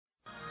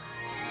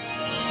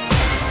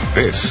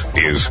This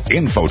is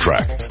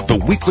InfoTrack, the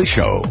weekly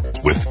show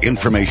with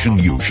information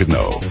you should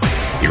know.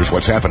 Here's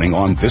what's happening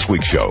on this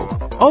week's show.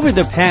 Over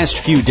the past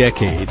few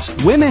decades,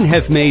 women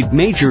have made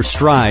major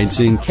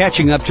strides in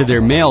catching up to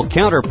their male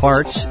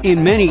counterparts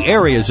in many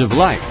areas of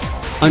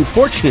life.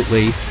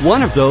 Unfortunately,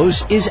 one of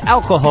those is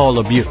alcohol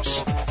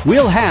abuse.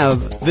 We'll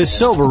have the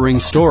sobering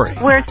story.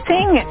 We're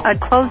seeing a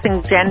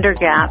closing gender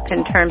gap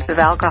in terms of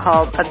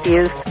alcohol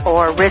abuse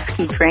or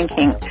risky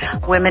drinking.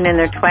 Women in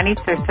their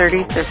 20s, their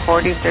 30s, their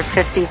 40s, their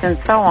 50s,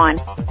 and so on.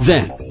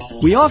 Then,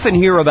 we often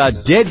hear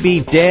about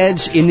deadbeat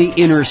dads in the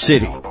inner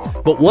city.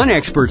 But one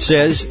expert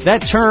says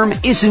that term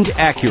isn't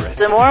accurate.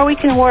 The more we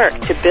can work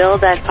to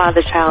build that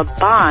father-child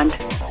bond,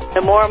 the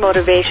more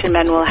motivation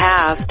men will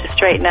have to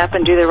straighten up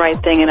and do the right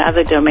thing in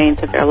other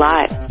domains of their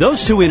lives.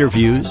 Those two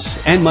interviews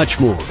and much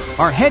more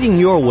are heading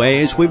your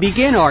way as we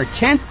begin our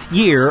 10th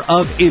year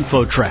of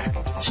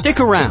InfoTrack. Stick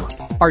around.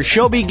 Our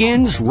show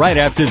begins right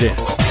after this.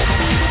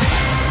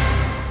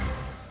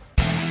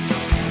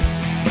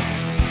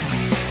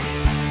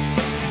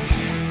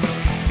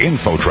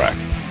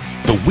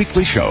 InfoTrack, the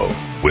weekly show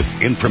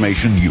with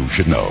information you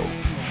should know.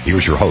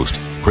 Here's your host,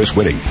 Chris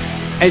Whitting.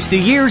 As the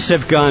years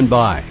have gone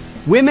by,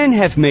 women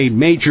have made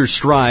major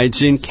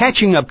strides in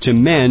catching up to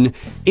men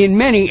in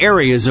many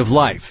areas of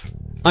life.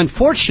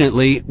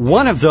 Unfortunately,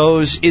 one of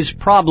those is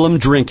problem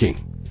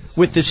drinking.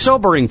 With the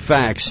sobering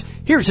facts,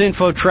 here's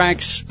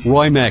InfoTrack's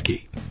Roy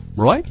Mackey.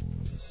 Roy?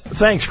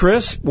 Thanks,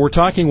 Chris. We're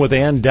talking with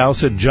Ann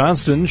Dowsett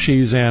Johnston.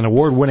 She's an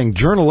award-winning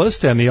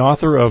journalist and the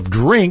author of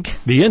Drink,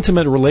 The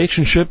Intimate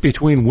Relationship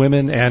Between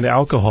Women and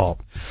Alcohol.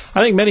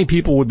 I think many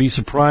people would be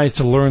surprised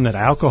to learn that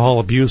alcohol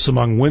abuse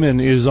among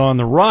women is on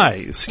the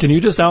rise. Can you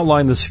just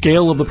outline the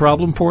scale of the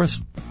problem for us?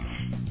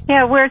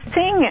 Yeah, we're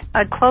seeing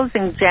a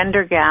closing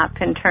gender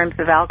gap in terms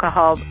of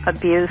alcohol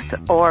abuse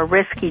or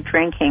risky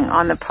drinking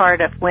on the part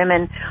of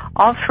women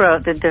all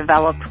throughout the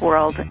developed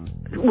world,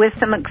 with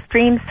some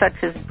extremes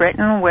such as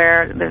Britain,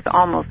 where there's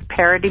almost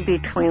parity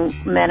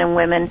between men and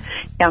women,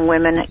 young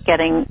women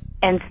getting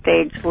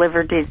end-stage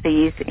liver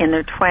disease in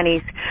their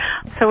 20s.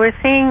 So we're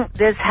seeing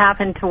this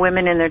happen to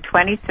women in their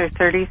 20s, their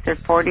 30s, their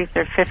 40s,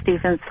 their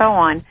 50s, and so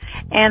on.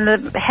 And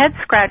the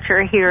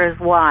head-scratcher here is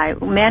why.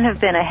 Men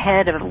have been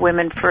ahead of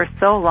women for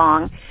so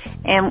long,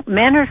 and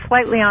men are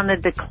slightly on the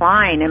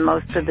decline in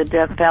most of the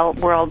developed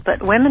world,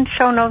 but women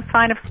show no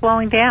sign of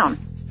slowing down.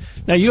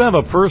 Now, you have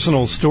a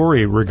personal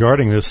story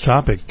regarding this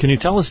topic. Can you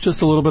tell us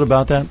just a little bit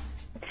about that?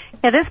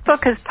 Yeah, this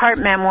book is part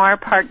memoir,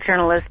 part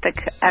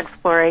journalistic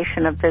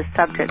exploration of this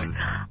subject.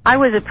 I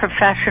was a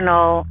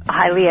professional,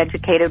 highly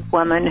educated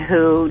woman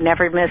who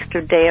never missed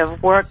a day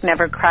of work,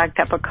 never cracked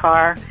up a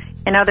car.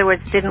 In other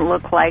words, didn't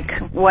look like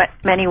what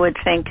many would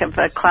think of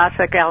a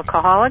classic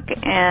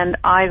alcoholic, and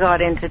I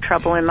got into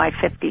trouble in my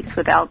 50s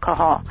with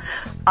alcohol.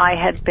 I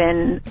had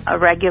been a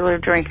regular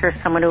drinker,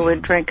 someone who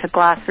would drink a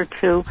glass or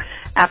two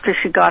after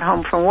she got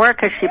home from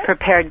work as she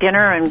prepared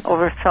dinner and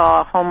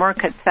oversaw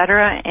homework,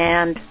 etc.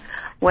 And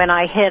when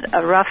I hit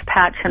a rough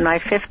patch in my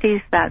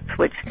 50s, that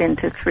switched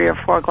into 3 or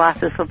 4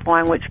 glasses of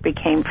wine, which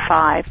became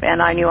 5.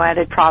 And I knew I had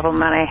a problem,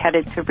 and I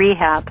headed to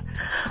rehab.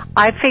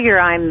 I figure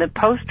I'm the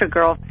poster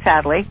girl,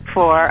 sadly,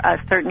 for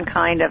a certain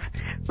kind of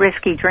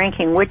risky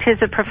drinking, which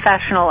is a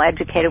professional,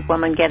 educated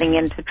woman getting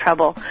into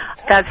trouble.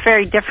 That's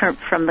very different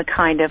from the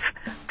kind of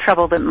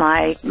trouble that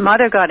my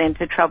mother got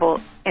into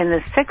trouble in the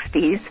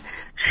 60s.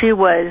 She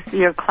was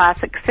your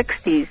classic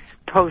 60s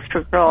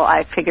poster girl.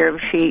 I figure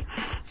she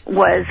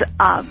was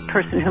a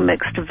person who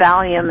mixed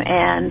Valium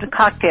and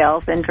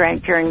cocktails and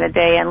drank during the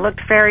day and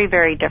looked very,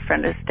 very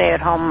different as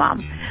stay-at-home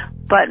mom.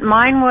 But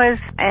mine was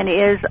and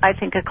is, I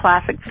think, a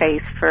classic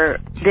face for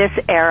this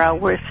era.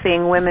 We're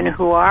seeing women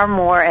who are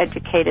more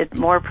educated,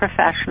 more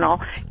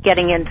professional,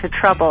 getting into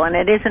trouble, and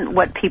it isn't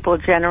what people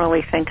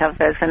generally think of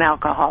as an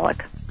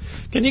alcoholic.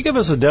 Can you give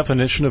us a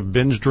definition of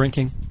binge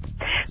drinking?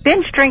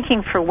 Binge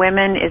drinking for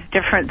women is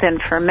different than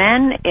for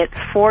men. It's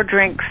 4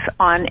 drinks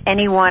on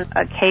any one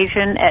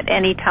occasion at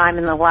any time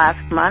in the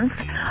last month,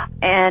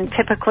 and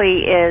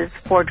typically is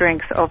 4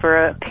 drinks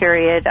over a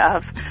period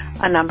of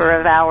a number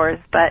of hours.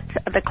 But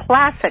the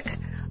classic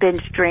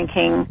binge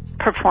drinking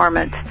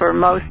performance for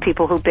most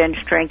people who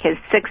binge drink is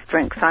 6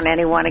 drinks on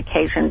any one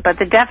occasion. But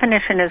the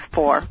definition is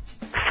 4.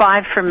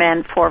 5 for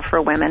men, 4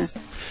 for women.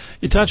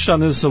 You touched on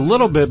this a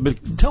little bit,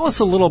 but tell us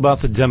a little about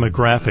the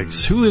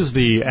demographics. Who is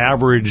the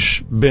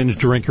average binge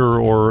drinker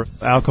or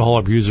alcohol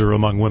abuser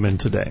among women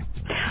today?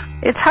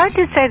 It's hard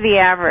to say the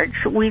average.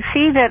 We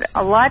see that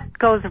a lot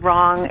goes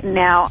wrong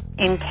now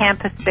in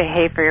campus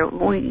behavior.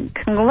 We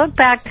can look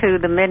back to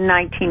the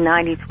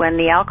mid-1990s when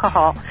the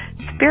alcohol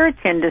spirits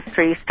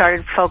industry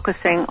started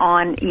focusing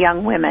on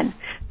young women.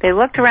 They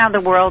looked around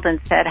the world and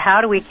said,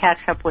 how do we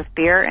catch up with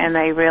beer? And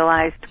they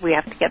realized we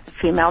have to get the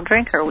female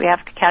drinker. We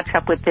have to catch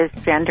up with this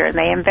gender. And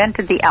they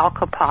invented the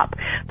Alcopop.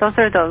 Those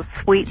are those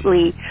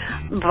sweetly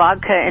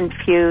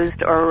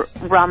vodka-infused or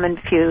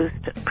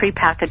rum-infused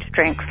prepackaged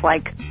drinks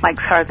like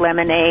Mike's Hard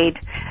Lemonade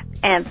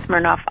and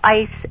Smirnoff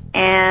Ice.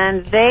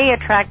 And they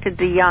attracted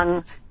the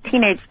young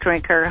teenage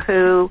drinker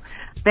who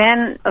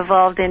then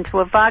evolved into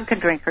a vodka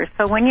drinker.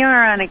 So when you're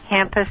on a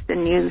campus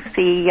and you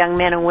see young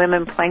men and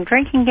women playing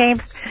drinking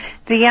games,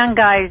 the young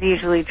guy is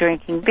usually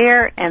drinking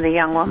beer and the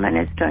young woman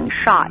is doing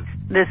shots.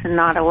 This is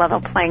not a level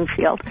playing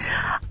field.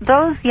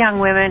 Those young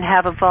women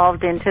have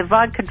evolved into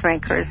vodka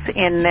drinkers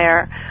in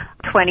their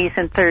 20s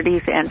and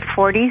 30s and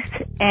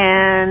 40s,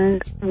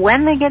 and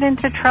when they get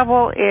into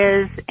trouble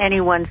is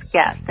anyone's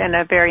guess and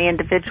a very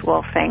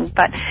individual thing.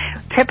 But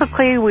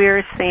typically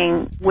we're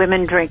seeing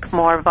women drink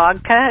more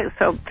vodka,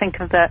 so think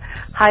of the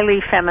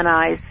highly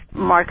feminized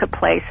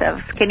marketplace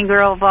of Skinny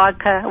Girl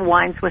vodka,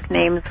 wines with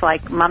names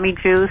like Mummy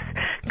Juice,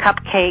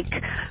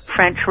 Cupcake,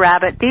 French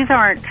Rabbit. These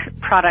aren't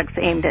products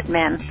aimed at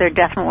men. They're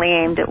definitely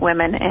aimed at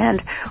women, and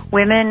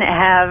women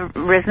have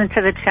risen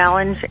to the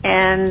challenge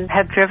and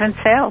have driven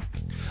sales.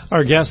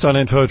 Our guest on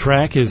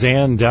InfoTrack is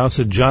Ann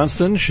Dowsett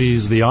Johnston.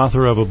 She's the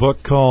author of a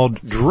book called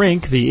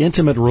Drink, the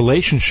Intimate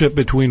Relationship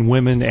Between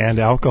Women and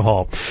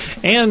Alcohol.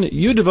 Ann,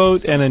 you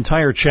devote an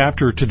entire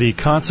chapter to the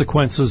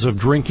consequences of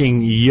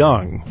drinking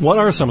young. What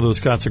are some of those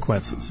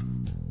consequences?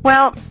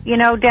 Well,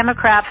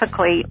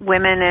 demographically,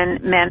 women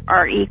and men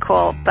are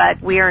equal,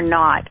 but we are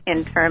not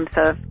in terms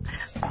of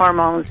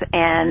hormones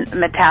and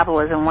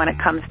metabolism when it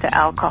comes to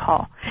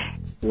alcohol.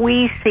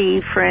 We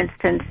see, for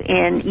instance,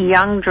 in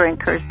young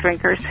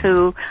drinkers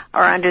who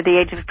are under the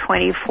age of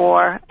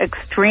 24,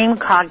 extreme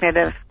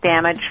cognitive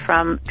damage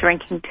from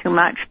drinking too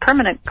much,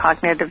 permanent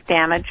cognitive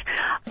damage.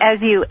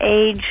 As you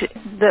age,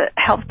 the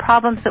health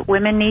problems that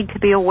women need to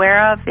be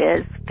aware of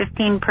is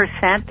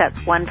 15%, that's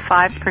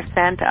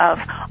 15%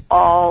 of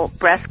all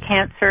breast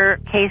cancer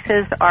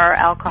cases are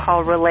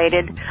alcohol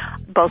related.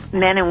 Both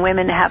men and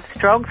women have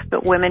strokes,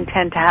 but women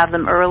tend to have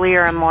them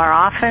earlier and more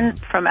often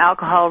from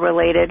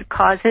alcohol-related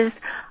causes.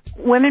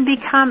 Women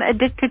become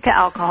addicted to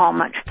alcohol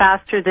much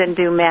faster than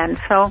do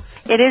men. So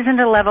it isn't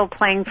a level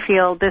playing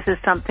field. This is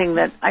something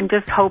that I'm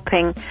just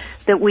hoping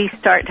that we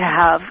start to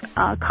have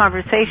a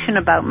conversation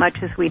about,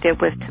 much as we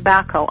did with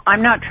tobacco.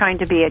 I'm not trying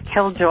to be a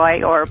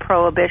killjoy or a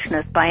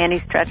prohibitionist by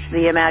any stretch of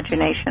the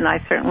imagination. I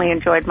certainly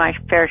enjoyed my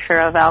fair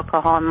share of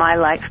alcohol in my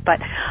life,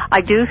 but I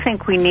do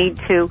think we need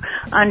to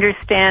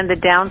understand the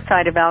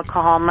downside of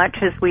alcohol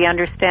much as we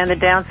understand the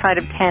downside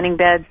of tanning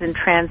beds and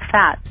trans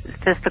fats.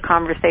 It's just a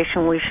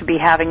conversation we should be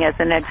having as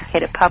an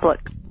educated public.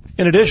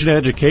 In addition to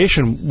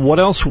education, what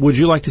else would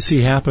you like to see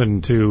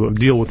happen to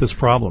deal with this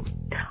problem?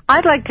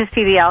 I'd like to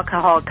see the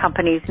alcohol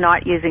companies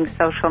not using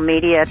social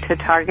media to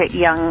target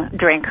young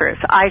drinkers.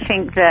 I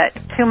think that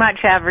too much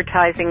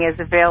advertising is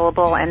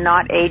available and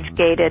not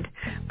age-gated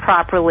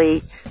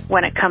properly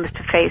when it comes to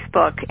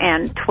Facebook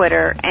and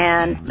Twitter,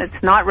 and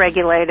it's not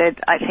regulated.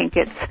 I think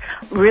it's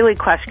really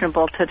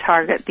questionable to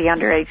target the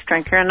underage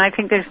drinker, and I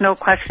think there's no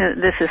question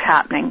that this is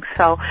happening.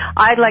 So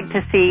I'd like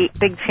to see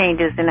big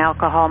changes in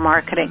alcohol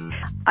marketing.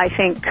 I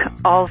think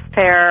all's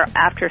fair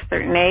after a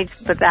certain age,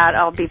 but that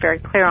I'll be very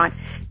clear on.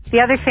 The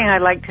other thing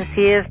I'd like to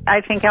see is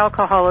I think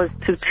alcohol is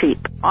too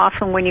cheap.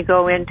 Often when you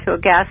go into a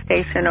gas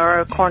station or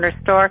a corner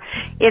store,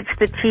 it's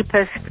the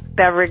cheapest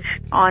beverage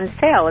on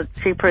sale. It's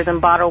cheaper than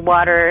bottled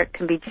water. It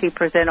can be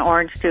cheaper than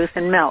orange juice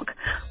and milk.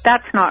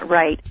 That's not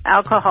right.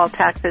 Alcohol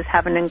taxes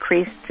haven't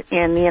increased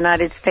in the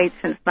United States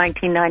since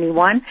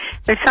 1991.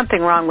 There's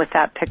something wrong with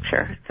that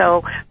picture.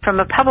 So from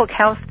a public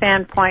health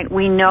standpoint,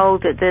 we know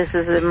that this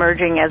is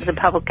emerging as a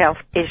public health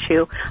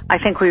issue. I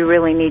think we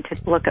really need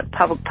to look at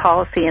public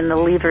policy and the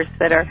levers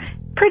that are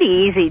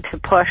pretty easy to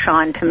push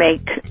on to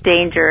make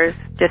dangers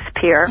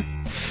disappear.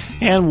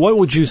 And what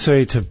would you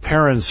say to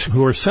parents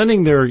who are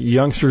sending their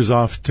youngsters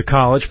off to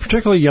college,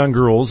 particularly young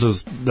girls,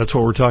 as that's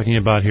what we're talking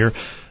about here?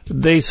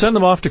 They send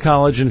them off to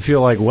college and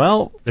feel like,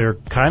 well, they're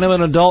kind of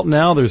an adult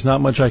now, there's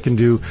not much I can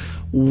do.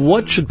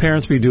 What should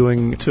parents be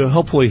doing to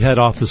hopefully head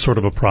off this sort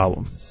of a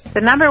problem? The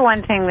number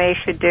one thing they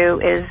should do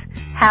is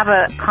have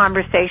a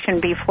conversation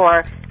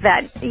before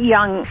that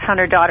young son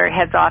or daughter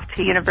heads off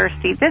to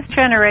university. This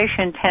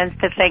generation tends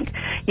to think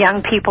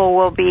young people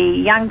will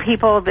be young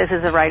people. This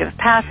is a rite of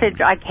passage.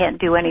 I can't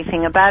do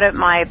anything about it.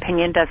 My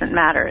opinion doesn't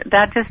matter.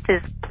 That just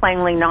is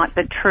plainly not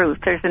the truth.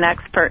 There's an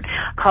expert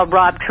called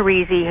Rob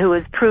Carisi who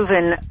has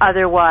proven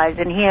otherwise,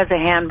 and he has a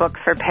handbook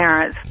for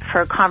parents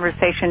for a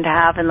conversation to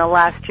have in the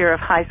last year of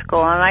high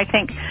school, and I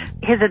think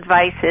his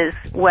advice is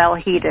well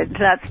heeded.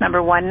 That's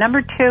number one.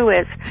 Number two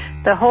is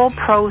the whole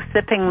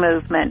pro-sipping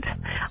movement.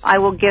 I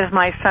will give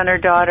my son or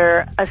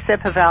daughter a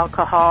sip of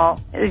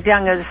alcohol as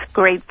young as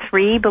grade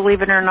 3,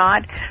 believe it or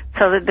not,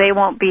 so that they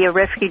won't be a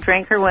risky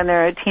drinker when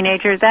they're a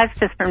teenager. That's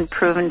just been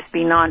proven to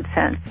be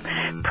nonsense.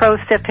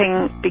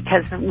 Pro-sipping,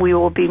 because we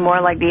will be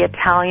more like the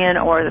Italian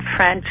or the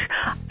French,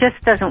 just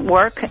doesn't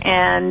work.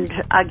 And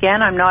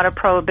again, I'm not a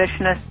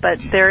prohibitionist, but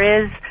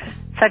there is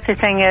such a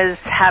thing as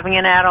having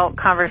an adult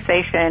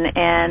conversation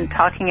and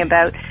talking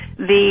about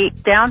the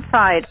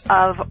downside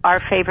of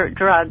our favorite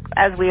drug.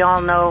 As we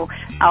all know,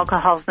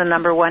 alcohol is the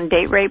number one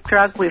date rape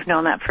drug. We've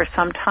known that for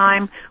some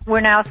time.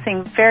 We're now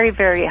seeing very,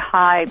 very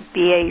high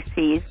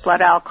BACs,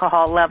 blood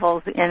alcohol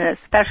levels, in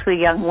especially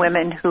young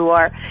women who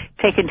are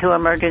taken to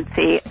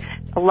emergency.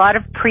 A lot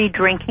of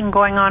pre-drinking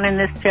going on in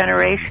this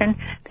generation.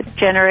 This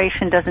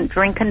generation doesn't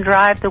drink and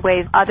drive the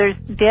way others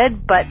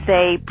did, but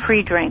they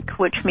pre-drink,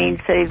 which means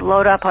they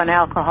load up on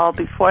alcohol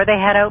before they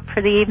head out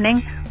for the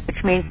evening,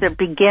 which means they're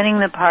beginning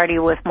the party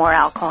with more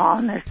alcohol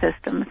in their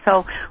system.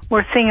 So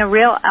we're seeing a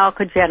real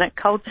alcoholic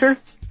culture,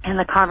 and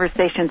the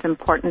conversation's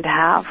important to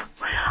have.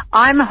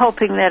 I'm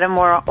hoping that a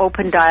more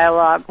open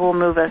dialogue will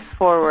move us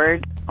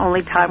forward.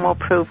 Only time will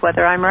prove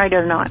whether I'm right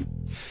or not.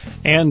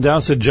 Ann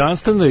Dowsett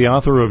Johnston, the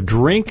author of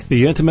Drink,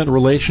 the Intimate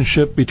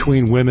Relationship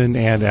Between Women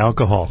and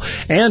Alcohol.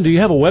 Ann, do you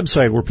have a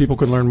website where people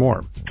can learn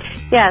more?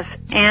 Yes,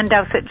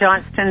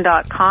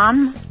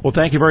 AnnDowsettJohnston.com. Well,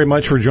 thank you very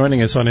much for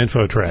joining us on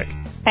InfoTrack.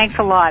 Thanks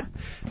a lot.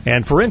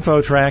 And for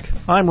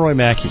InfoTrack, I'm Roy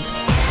Mackey.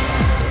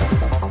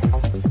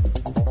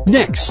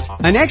 Next,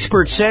 an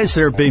expert says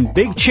there have been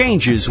big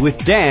changes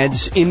with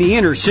dads in the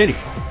inner city.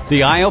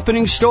 The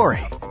eye-opening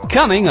story,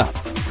 coming up.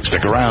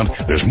 Stick around.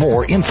 There's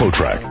more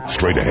InfoTrack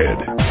straight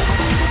ahead.